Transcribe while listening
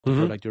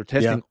like your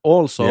testing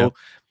also.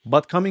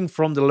 But coming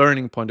from the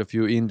learning point of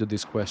view into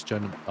this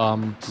question,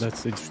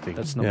 that's interesting.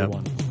 That's number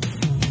one.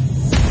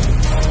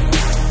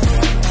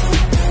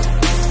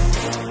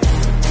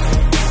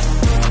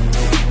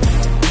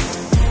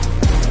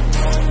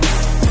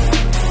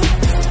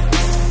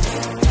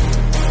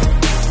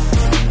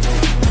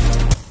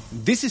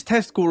 This is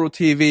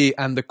TestguruTV,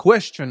 and the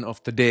question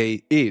of the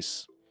day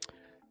is...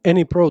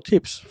 Any pro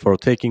tips for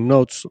taking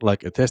notes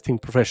like a testing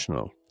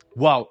professional?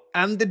 Wow.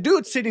 And the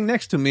dude sitting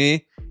next to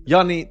me,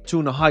 Jani,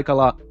 Tuna,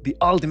 Haikala, the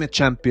ultimate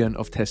champion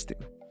of testing.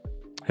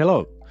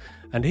 Hello.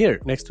 And here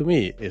next to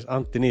me is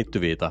Antti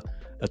Niittyviita,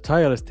 a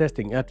tireless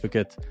testing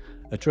advocate,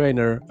 a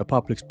trainer, a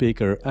public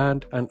speaker,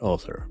 and an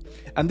author.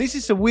 And this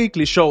is a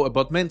weekly show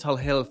about mental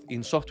health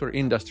in software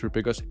industry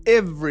because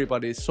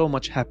everybody is so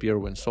much happier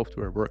when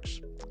software works.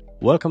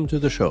 Welcome to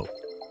the show.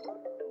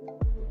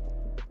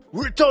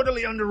 We're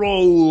totally on the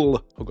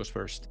roll! Who goes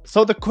first?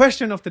 So the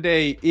question of the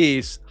day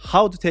is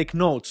how to take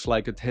notes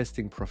like a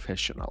testing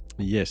professional.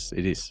 Yes,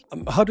 it is.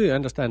 How do you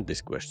understand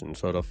this question?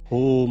 Sort of,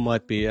 who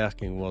might be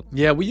asking what?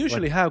 Yeah, we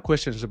usually have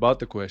questions about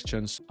the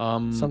questions.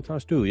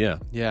 Sometimes do, yeah.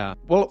 Yeah.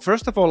 Well,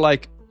 first of all,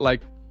 like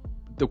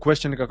the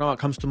question that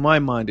comes to my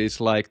mind is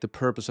like the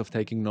purpose of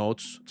taking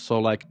notes. So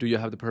like, do you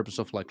have the purpose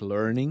of like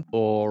learning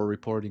or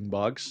reporting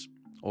bugs?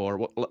 Or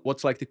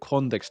what's like the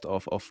context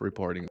of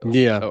reporting?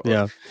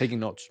 Taking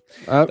notes.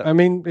 I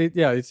mean, if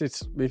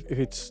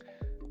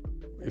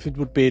it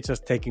would be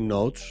just taking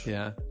notes.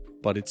 Yeah.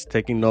 But it's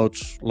taking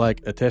notes like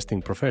a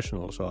testing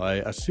professional. So I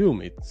assume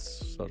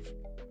it's sort of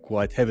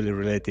quite heavily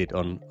related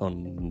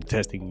on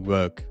testing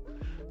work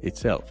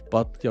itself.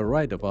 But you're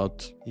right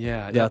about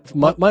that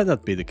might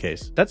not be the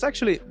case. That's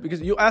actually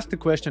because you asked the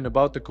question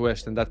about the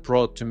question that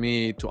brought to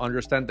me to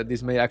understand that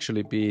this may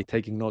actually be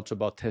taking notes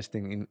about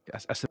testing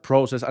as a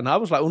process, and I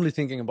was like only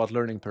thinking about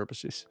learning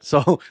purposes.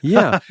 So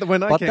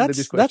when I came to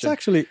this question, that's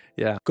actually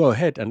go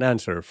ahead and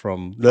answer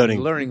from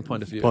learning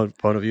point of view.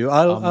 Point of view.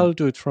 I'll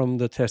do it from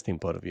the testing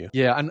point of view.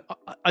 Yeah, and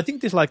I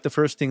think this like the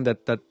first thing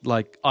that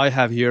like I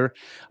have here,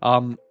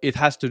 it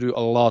has to do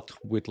a lot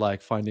with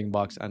like finding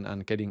bugs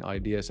and getting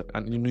ideas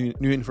and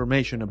new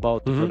information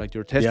about the product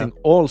you're testing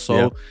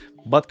also.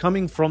 But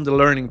coming from the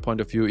learning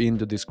point of view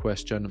into this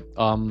question,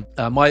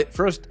 my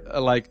first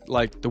like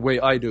the way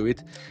I do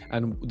it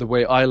and the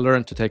way I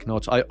learn to take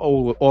notes, I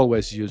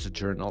always use a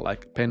journal,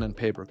 like pen and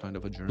paper kind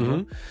of a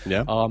journal.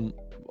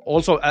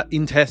 Also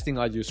in testing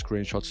I use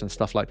screenshots and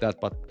stuff like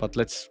that, but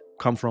let's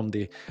come from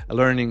the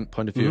learning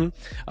point of view.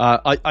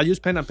 I use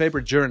pen and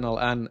paper journal,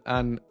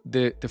 and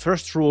the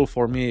first rule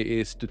for me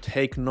is to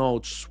take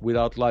notes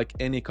without like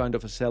any kind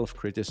of a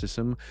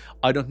self-criticism.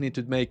 I don't need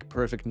to make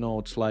perfect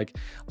notes, like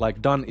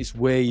done is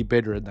way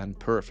better than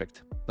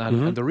perfect.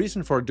 And the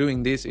reason for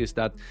doing this is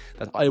that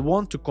I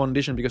want to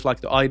condition, because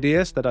like the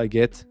ideas that I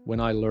get when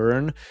I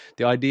learn,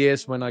 the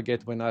ideas when I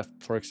get when I,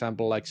 for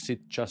example, like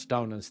sit just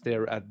down and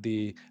stare at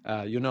the,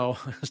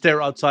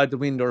 stare outside the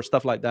window or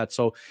stuff like that.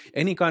 So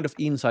any kind of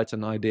insights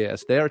and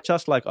ideas, they are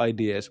just like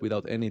ideas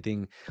without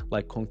anything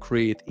like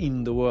concrete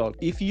in the world.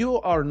 If you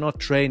are not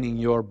training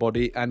your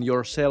body and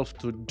yourself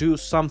to do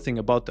something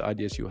about the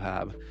ideas you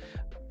have,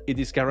 it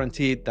is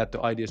guaranteed that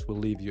the ideas will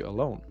leave you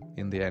alone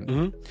in the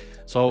end.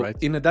 So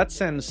in that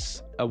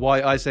sense,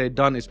 why I say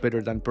done is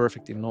better than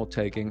perfect in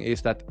note-taking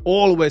is that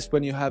always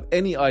when you have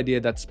any idea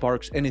that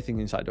sparks anything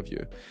inside of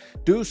you,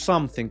 do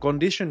something,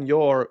 condition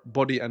your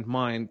body and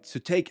mind to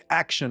take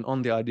action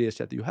on the ideas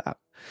that you have.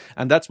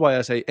 And that's why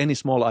I say any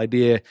small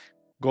idea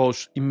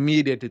goes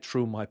immediately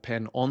through my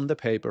pen on the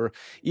paper,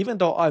 even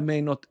though I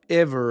may not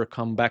ever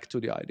come back to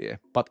the idea,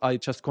 but I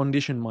just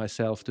condition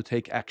myself to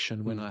take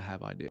action when I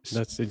have ideas.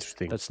 That's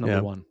interesting. That's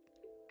number one.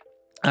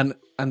 And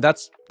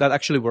that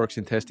actually works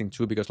in testing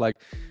too, because like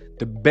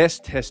the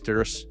best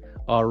testers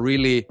are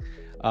really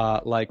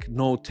like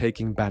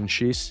note-taking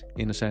banshees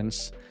in a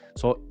sense.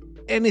 So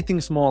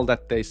anything small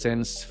that they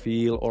sense,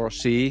 feel, or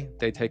see,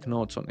 they take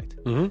notes on it.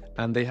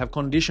 And they have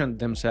conditioned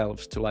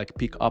themselves to like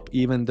pick up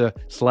even the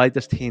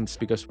slightest hints,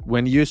 because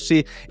when you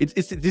see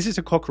this is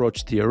a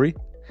cockroach theory.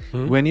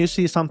 When you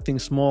see something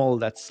small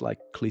that's like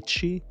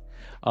glitchy,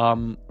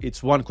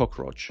 it's one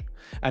cockroach.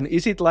 And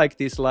is it like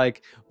this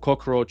like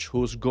cockroach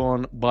who's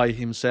gone by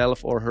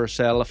himself or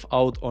herself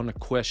out on a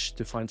quest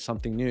to find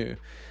something new?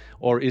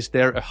 Or is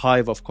there a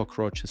hive of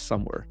cockroaches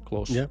somewhere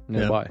close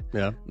nearby?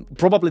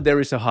 Probably there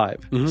is a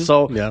hive.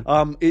 So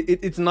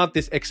it's not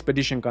this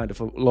expedition kind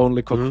of a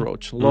lonely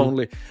cockroach,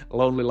 lonely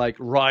like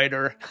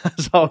rider.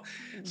 so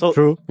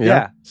true.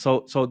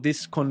 So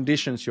this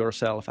conditions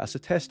yourself as a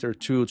tester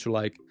too to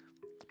like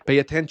pay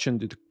attention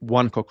to the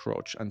one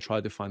cockroach and try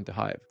to find the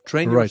hive.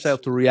 Train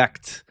yourself to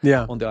react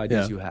on the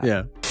ideas you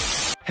have.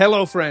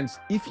 Hello friends,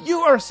 if you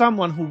are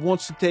someone who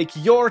wants to take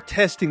your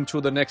testing to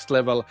the next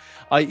level,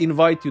 I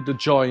invite you to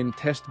join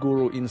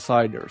TestGuru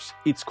Insiders.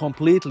 It's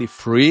completely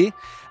free,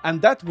 and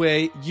that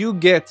way you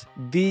get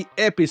the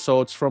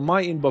episodes from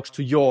my inbox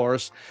to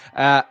yours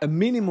a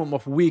minimum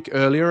of a week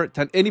earlier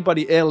than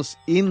anybody else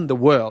in the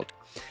world.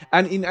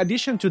 And in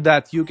addition to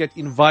that, you get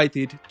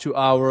invited to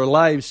our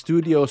live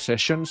studio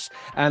sessions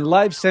and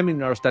live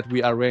seminars that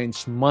we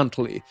arrange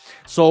monthly.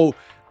 So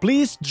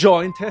please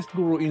join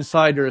TestGuru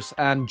Insiders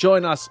and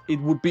join us. It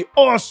would be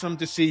awesome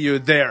to see you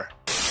there.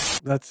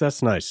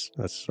 That's nice.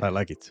 I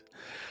like it.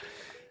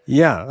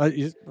 Yeah,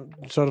 you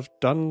sort of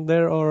done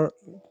there, or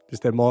is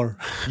there more?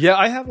 Yeah,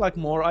 I have like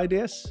more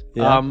ideas.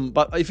 Yeah.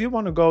 But if you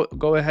want to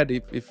go ahead,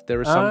 if there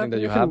is something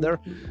that you have there,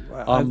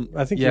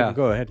 I think you can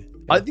go ahead.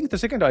 I think the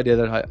second idea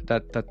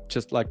that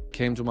just like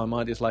came to my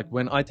mind is like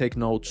when I take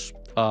notes,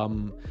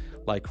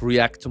 like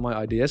react to my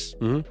ideas.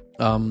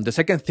 The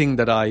second thing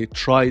that I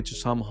try to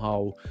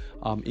somehow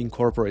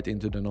incorporate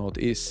into the note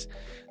is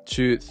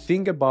to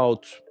think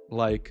about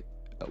like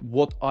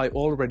what I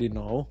already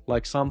know,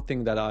 like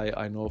something that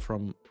I know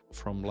from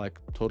like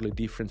totally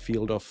different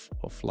field of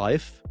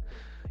life,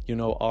 you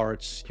know,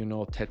 arts, you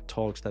know, TED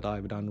Talks that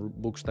I've done,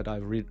 books that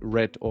I've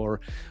read, or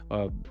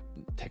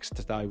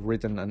texts that I've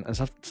written,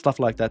 and stuff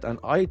like that. And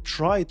I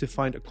try to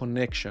find a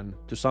connection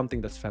to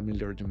something that's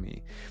familiar to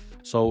me.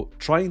 So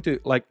trying to,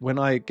 like, when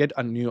I get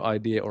a new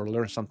idea or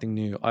learn something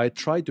new, I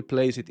try to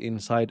place it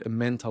inside a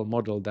mental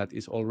model that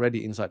is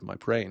already inside my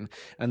brain.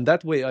 And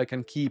that way I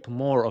can keep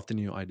more of the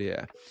new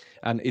idea.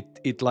 And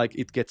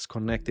it gets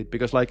connected.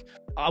 Because, like,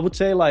 I would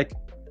say, like,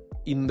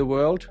 in the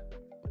world,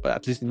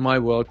 at least in my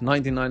world,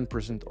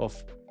 99%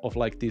 of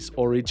like these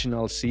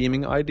original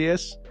seeming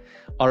ideas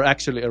are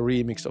actually a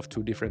remix of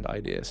two different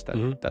ideas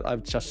that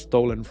I've just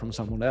stolen from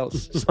someone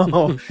else.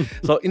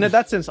 So in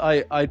that sense,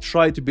 I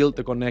try to build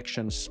the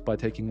connections by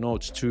taking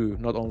notes too,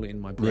 not only in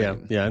my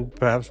brain. Yeah, and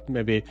perhaps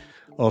maybe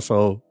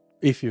also,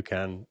 if you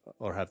can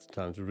or have the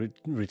time to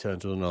return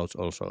to the notes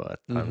also at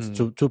times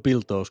to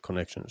build those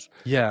connections.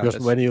 Yeah,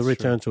 because when you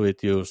return to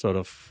it, you sort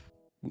of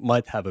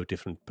might have a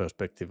different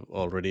perspective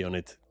already on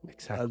it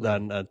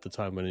than at the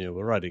time when you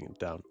were writing it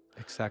down.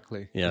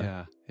 Exactly.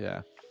 Yeah.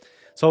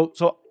 So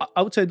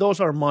I would say those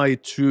are my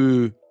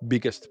two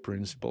biggest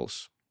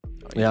principles.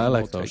 Yeah, I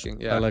like those.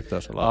 I like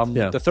those a lot.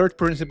 The third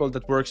principle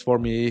that works for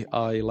me,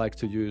 I like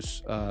to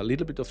use a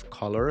little bit of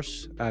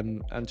colors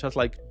and just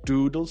like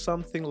doodle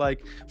something.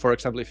 Like, for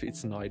example, if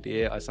it's an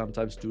idea, I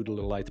sometimes doodle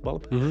a light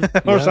bulb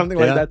or something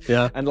like that.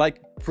 Yeah. And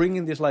like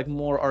bringing this like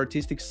more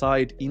artistic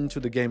side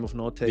into the game of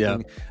note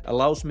taking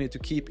allows me to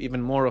keep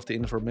even more of the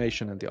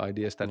information and the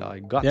ideas that I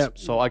got,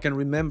 so I can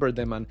remember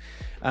them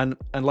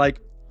and like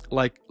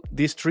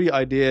these three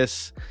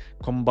ideas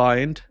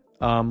combined.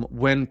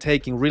 When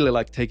taking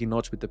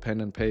notes with the pen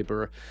and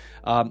paper,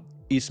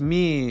 is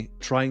me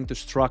trying to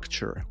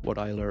structure what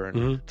I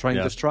learn, trying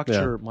to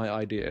structure my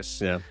ideas.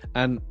 Yeah.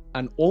 And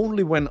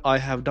only when I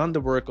have done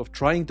the work of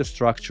trying to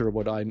structure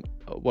what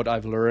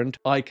I've learned,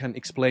 I can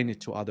explain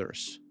it to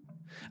others.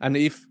 And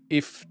if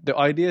the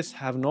ideas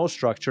have no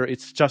structure,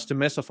 it's just a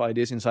mess of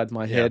ideas inside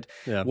my head.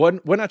 Yeah.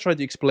 When I try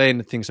to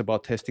explain things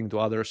about testing to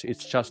others,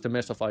 it's just a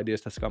mess of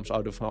ideas that comes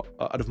out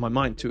of my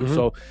mind too.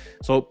 So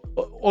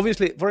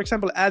obviously, for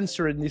example,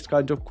 answering these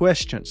kind of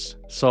questions.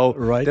 So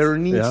there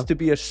needs to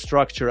be a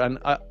structure, and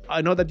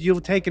I know that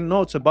you've taken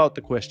notes about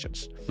the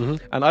questions,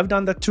 and I've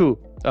done that too.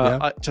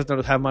 I just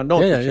don't have my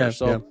notebook here.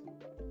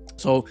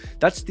 So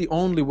that's the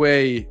only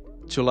way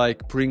to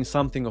like bring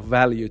something of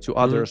value to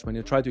others when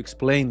you try to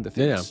explain the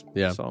things.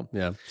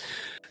 Yeah.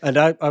 And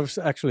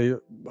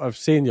I've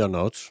seen your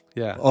notes.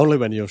 Yeah. Only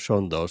when you've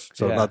shown those.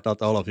 So not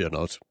all of your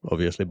notes,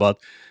 obviously, but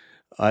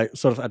I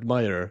sort of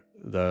admire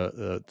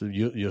the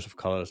use of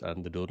colors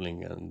and the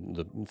doodling and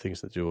the things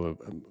that you were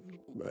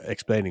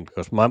explaining,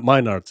 because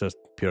mine are just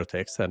pure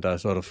text, and I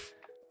sort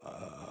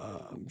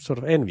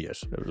of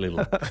envious a little.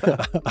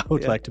 I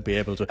would like to be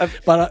able to,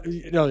 but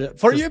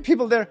for you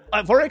people there,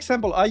 for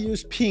example, I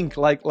use pink,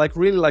 like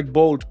really like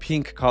bold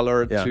pink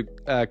color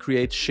to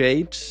create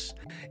shades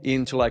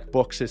into like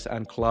boxes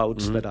and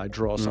clouds that I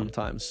draw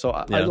sometimes. So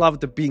I love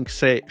the pink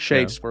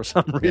shades for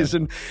some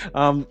reason.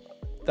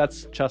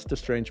 That's just a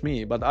strange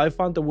me, but I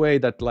found a way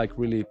that like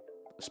really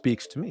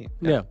speaks to me.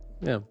 Yeah,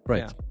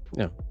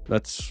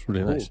 that's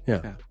really nice.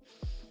 Yeah.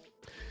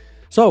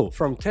 So,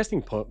 from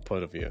testing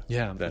point of view,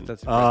 then,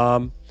 that's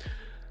well,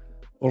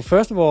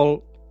 first of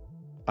all,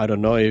 I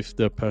don't know if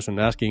the person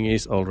asking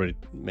is already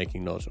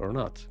making notes or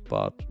not,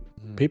 but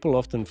people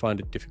often find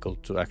it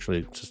difficult to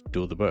actually just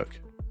do the work.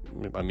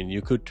 I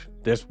mean,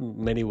 there's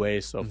many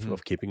ways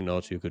of keeping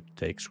notes. You could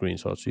take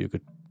screenshots, you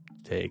could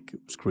take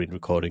screen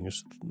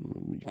recordings,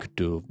 you could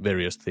do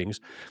various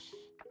things.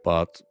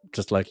 But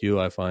just like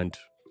you, I find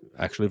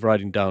actually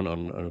writing down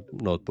on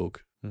a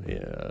notebook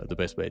the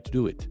best way to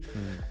do it.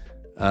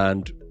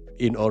 And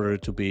in order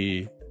to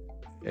be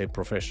a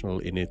professional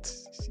in it,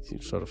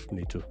 you sort of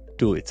need to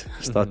do it,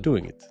 start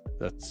doing it.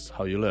 That's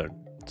how you learn.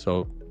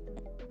 So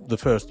the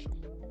first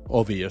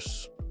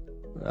obvious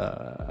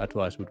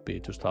advice would be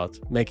to start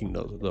making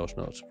those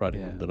notes,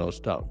 writing the notes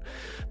down.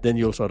 Then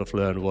you'll sort of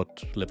learn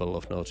what level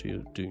of notes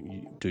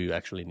do you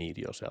actually need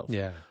yourself.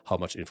 Yeah. How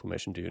much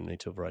information do you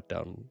need to write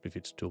down, if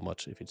it's too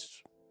much, if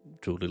it's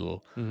too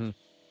little.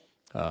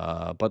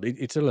 But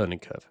it's a learning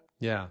curve.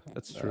 Yeah,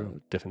 that's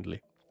true.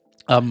 Definitely.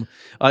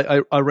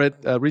 I read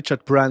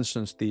Richard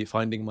Branson's The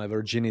Finding My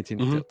Virginity,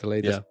 the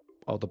latest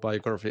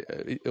autobiography.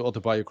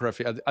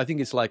 I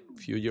think it's like a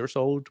few years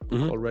old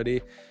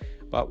already.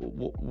 But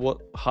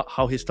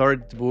how he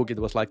started the book, it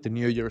was like the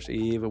New Year's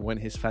Eve when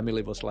his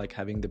family was like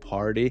having the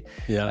party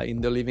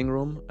in the living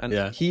room,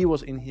 and he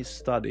was in his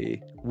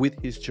study with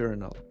his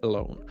journal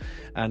alone,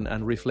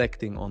 and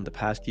reflecting on the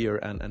past year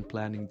and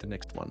planning the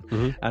next one.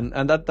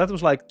 And that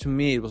was like, to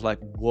me, it was like,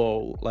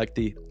 whoa, like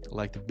the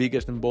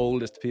biggest and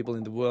boldest people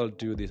in the world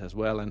do this as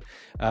well. And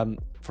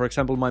for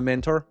example, my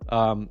mentor,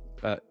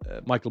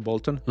 Michael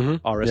Bolton,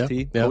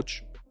 RST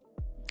coach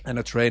and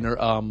a trainer,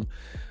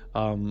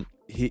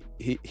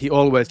 he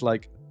always,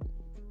 like,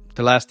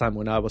 the last time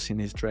when I was in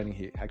his training,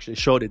 he actually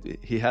showed it.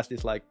 He has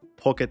this like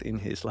pocket in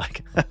his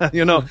like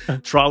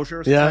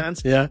trousers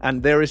pants,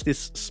 and there is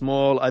this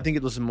small, I think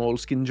it was a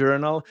moleskin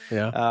journal,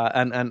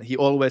 and he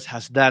always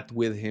has that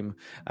with him,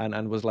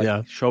 and was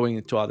like showing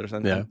it to others,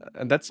 and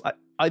that's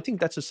I think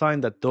that's a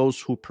sign that those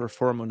who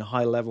perform on a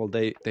high level,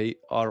 they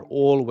are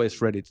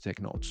always ready to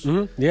take notes.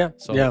 And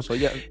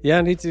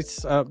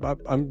it's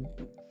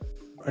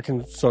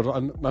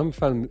I'm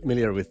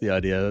familiar with the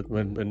idea that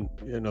when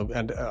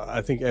and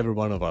I think every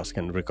one of us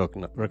can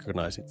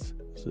recognize it.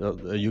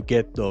 So you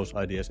get those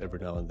ideas every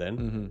now and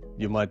then.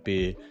 You might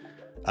be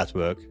at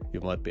work,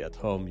 you might be at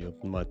home, you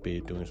might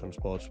be doing some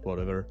sports,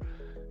 whatever.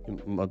 You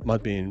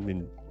might be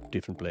in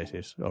different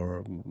places,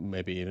 or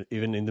maybe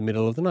even in the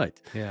middle of the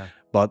night.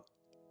 But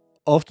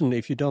often,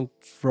 if you don't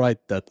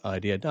write that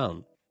idea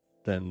down,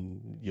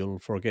 then you'll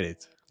forget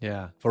it.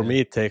 For me,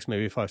 it takes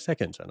maybe 5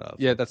 seconds, and I'll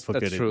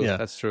forget true. it.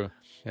 That's true.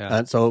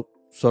 And so,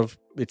 sort of,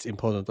 it's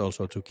important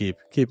also to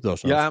keep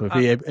those notes.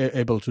 Be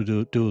able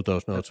to do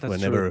those notes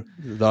whenever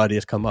the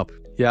ideas come up.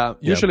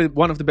 Usually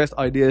one of the best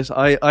ideas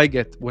I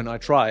get when I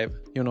drive.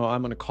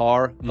 I'm in a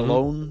car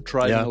alone,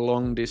 driving a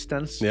long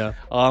distance.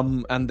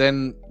 And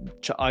then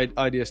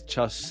ideas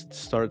just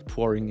start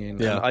pouring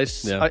in. And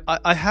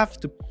I have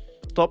to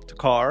stop the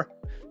car,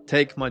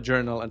 take my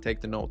journal and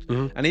take the note.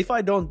 And if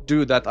I don't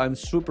do that, I'm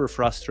super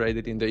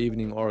frustrated in the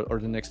evening or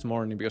the next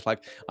morning, because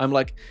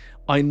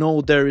I know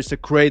there is a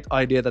great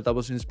idea that I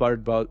was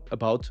inspired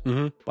about,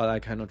 but I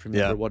cannot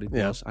remember what it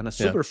was, and I'm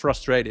super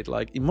frustrated,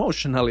 like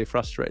emotionally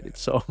frustrated.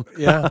 So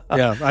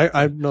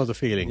I know the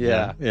feeling.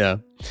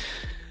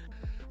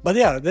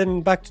 But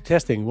then back to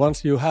testing.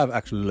 Once you have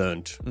actually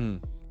learned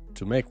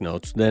to make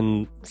notes,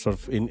 then sort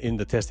of in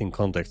the testing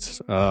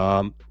context,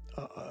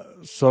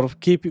 sort of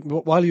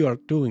while you are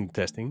doing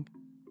testing,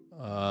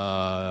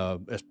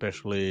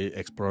 especially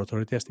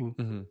exploratory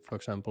testing, for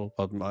example,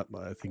 but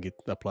I think it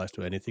applies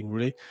to anything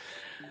really.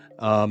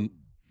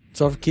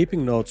 Sort of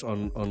keeping notes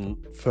on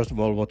first of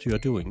all what you are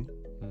doing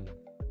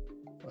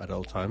at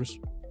all times,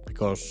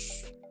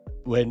 because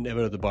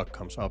whenever the bug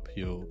comes up,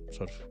 you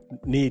sort of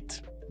need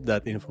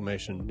that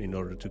information in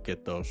order to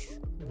get those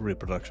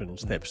reproduction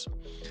steps.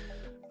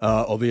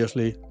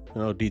 Obviously,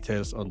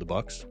 details on the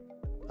bugs.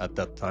 At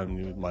that time,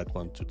 you might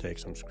want to take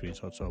some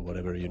screenshots or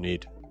whatever you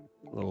need,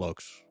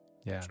 logs,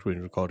 screen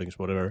recordings,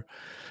 whatever.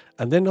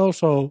 And then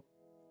also,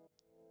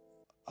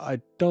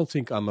 I don't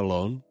think I'm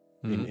alone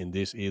in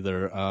this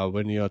either.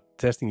 When you're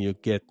testing, you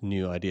get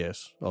new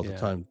ideas all the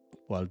time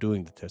while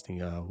doing the testing.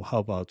 How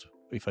about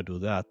if I do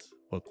that?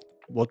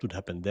 What would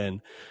happen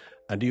then?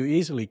 And you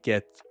easily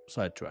get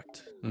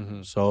sidetracked.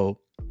 So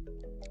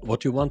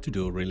what you want to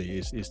do really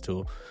is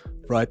to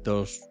write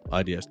those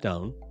ideas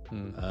down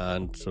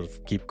and sort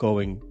of keep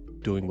going,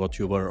 doing what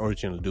you were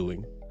originally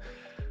doing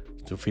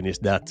to finish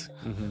that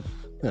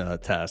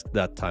task,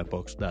 that time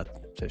box, that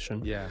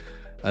session.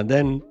 And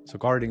then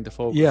guarding the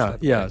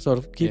focus. Sort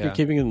of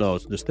keeping the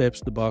notes, the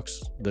steps, the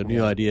box, the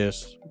new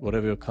ideas,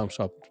 whatever comes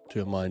up to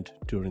your mind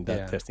during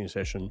that testing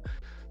session.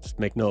 Just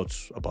make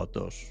notes about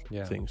those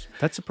things.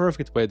 That's a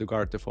perfect way to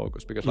guard the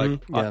focus, because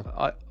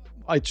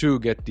I too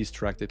get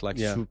distracted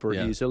super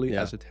easily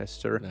as a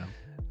tester.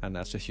 And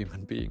as a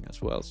human being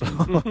as well, so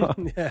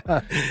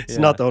it's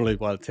not only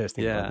while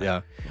testing.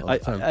 I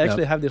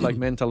actually have this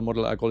mental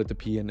model. I call it the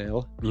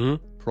PNL,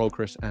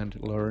 progress and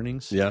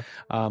learnings.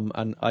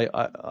 And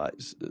I,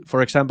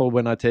 for example,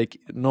 when I take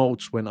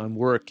notes when I'm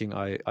working,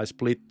 I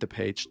split the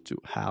page to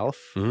half.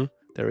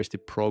 There is the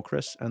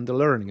progress and the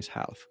learnings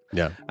half.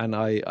 And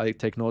I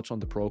take notes on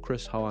the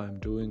progress, how I'm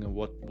doing and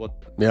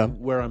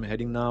where I'm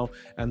heading now.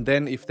 And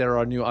then if there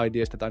are new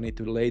ideas that I need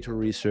to later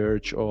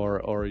research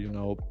or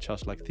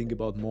just think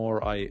about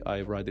more,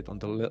 I write it on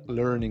the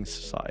learnings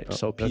side.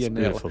 So that's PNL.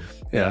 Beautiful.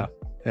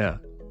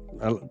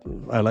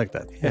 I like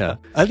that.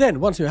 And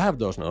then once you have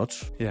those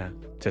notes,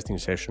 testing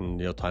session,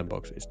 your time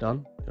box is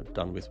done. You're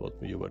done with what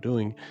you were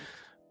doing.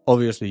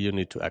 Obviously, you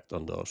need to act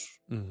on those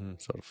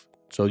sort of.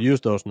 So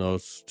use those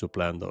notes to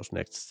plan those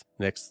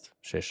next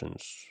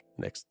sessions,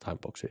 next time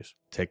boxes.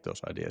 Take those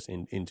ideas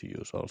into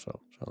use also.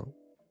 So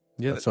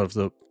That's sort of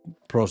the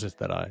process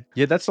that I...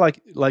 Yeah, that's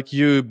like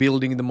you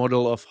building the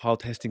model of how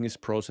testing is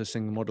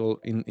processing model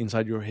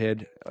inside your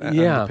head and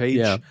the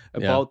page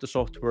about the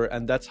software,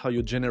 and that's how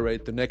you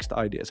generate the next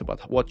ideas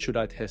about what should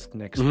I test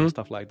next and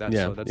stuff like that.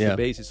 So that's the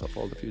basis of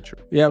all the future.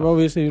 Yeah, well,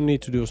 obviously you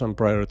need to do some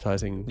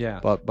prioritizing.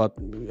 Yeah. But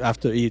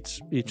after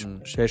each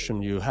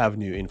session you have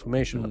new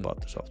information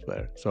about the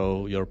software.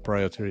 So your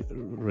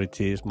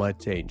priorities might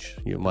change.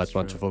 You might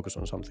want to focus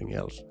on something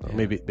else. Or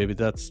maybe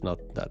that's not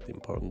that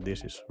important.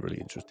 This is really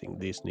interesting.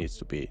 This needs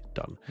to be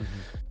done.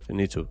 So you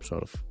need to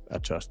sort of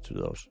adjust to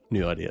those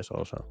new ideas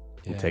also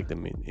and take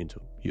them into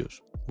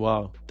use.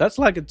 Wow, that's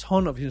like a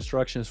ton of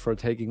instructions for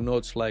taking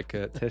notes like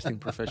a testing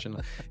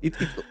professional. It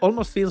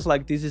almost feels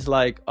like this is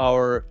like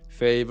our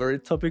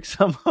favorite topic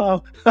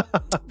somehow.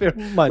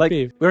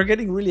 We're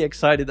getting really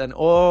excited and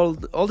all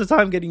the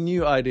time getting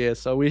new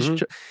ideas. So we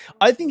should,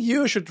 I think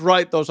you should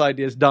write those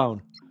ideas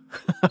down.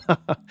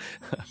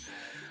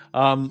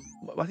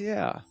 But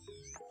yeah,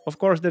 of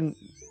course then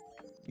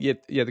yet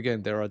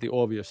again there are the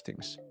obvious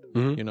things,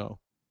 you know.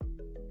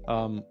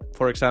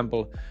 For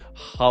example,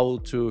 how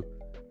to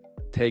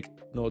take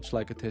notes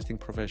like a testing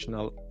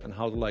professional and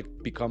how to like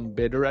become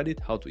better at it,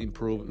 how to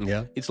improve.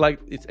 Yeah, it's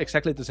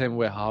exactly the same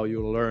way how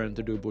you learn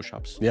to do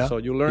push-ups. Yeah, so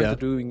you learn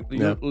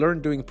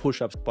learn doing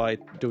push-ups by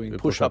doing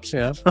push-ups.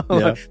 Yeah,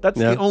 that's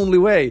the only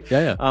way.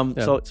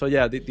 So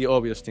the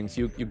obvious things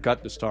you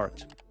got to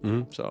start.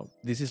 So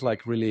this is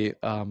like really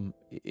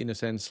in a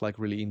sense like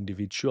really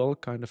individual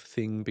kind of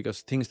thing,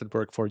 because things that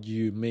work for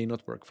you may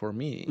not work for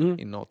me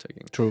in note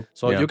taking. True.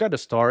 So you got to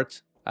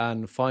start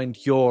and find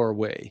your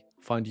way,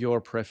 find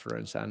your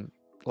preference, and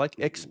like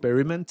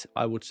experiment,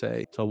 I would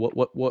say. So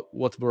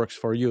what works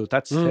for you?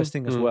 That's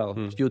testing as well.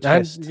 You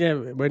test.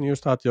 And, when you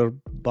start, you're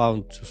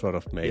bound to sort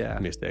of make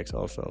mistakes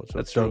also. So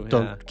that's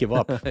don't give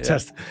up.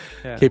 Just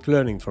keep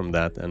learning from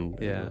that and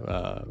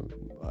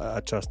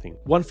adjusting.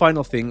 One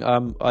final thing,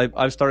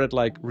 I've started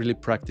like really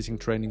practicing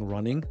training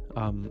running,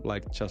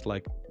 like just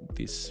like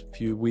these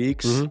few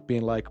weeks,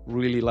 being like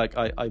really like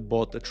I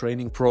bought a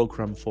training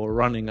program for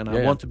running, and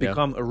I want to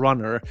become a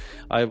runner.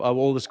 I've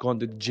always gone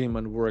to the gym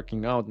and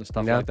working out and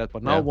stuff like that,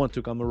 but now I want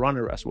to become a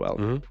runner as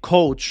well.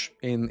 Coach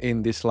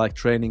in this like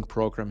training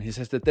program, he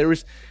says that there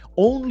is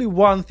only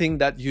one thing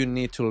that you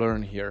need to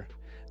learn here,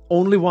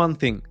 only one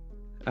thing.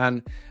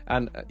 And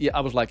I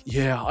was like,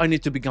 I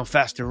need to become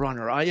faster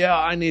runner.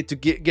 I need to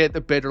get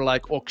a better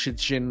like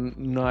oxygen,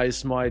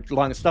 nice my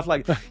lungs, stuff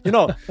like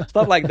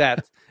stuff like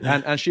that.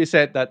 And she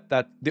said that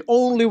the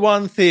only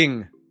one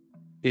thing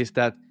is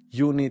that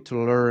you need to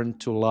learn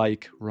to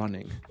like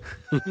running.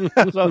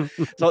 so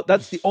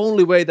that's the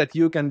only way that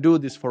you can do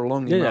this for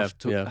long enough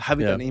to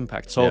have it an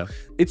impact. So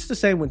it's the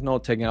same with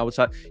note taking. I would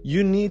say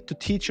you need to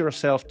teach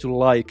yourself to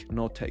like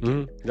note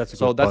taking. That's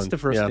the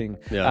first thing.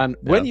 And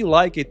when you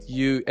like it,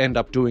 you end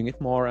up doing it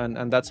more,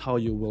 and that's how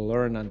you will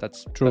learn, and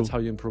that's how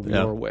you improve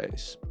your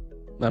ways.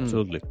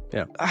 Absolutely.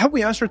 Yeah. Have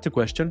we answered the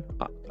question?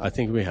 I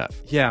think we have.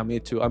 Yeah, me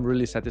too. I'm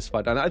really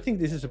satisfied. And I think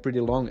this is a pretty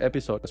long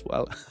episode as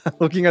well.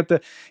 Looking at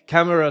the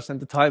cameras and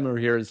the timer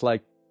here, it's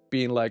like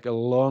being like a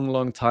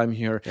long time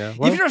here. Yeah,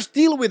 well, if you're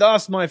still with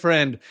us, my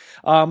friend,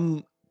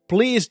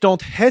 please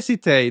don't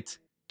hesitate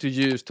to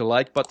use the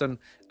like button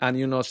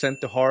and send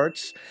the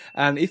hearts.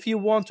 And if you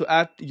want to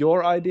add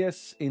your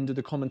ideas into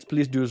the comments,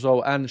 please do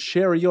so, and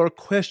share your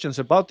questions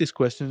about this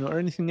question or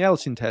anything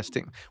else in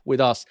testing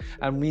with us,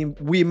 and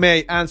we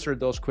may answer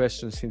those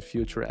questions in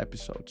future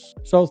episodes.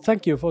 So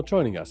thank you for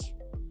joining us.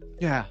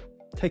 Yeah,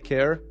 take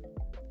care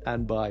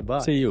and bye.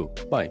 See you.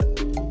 Bye.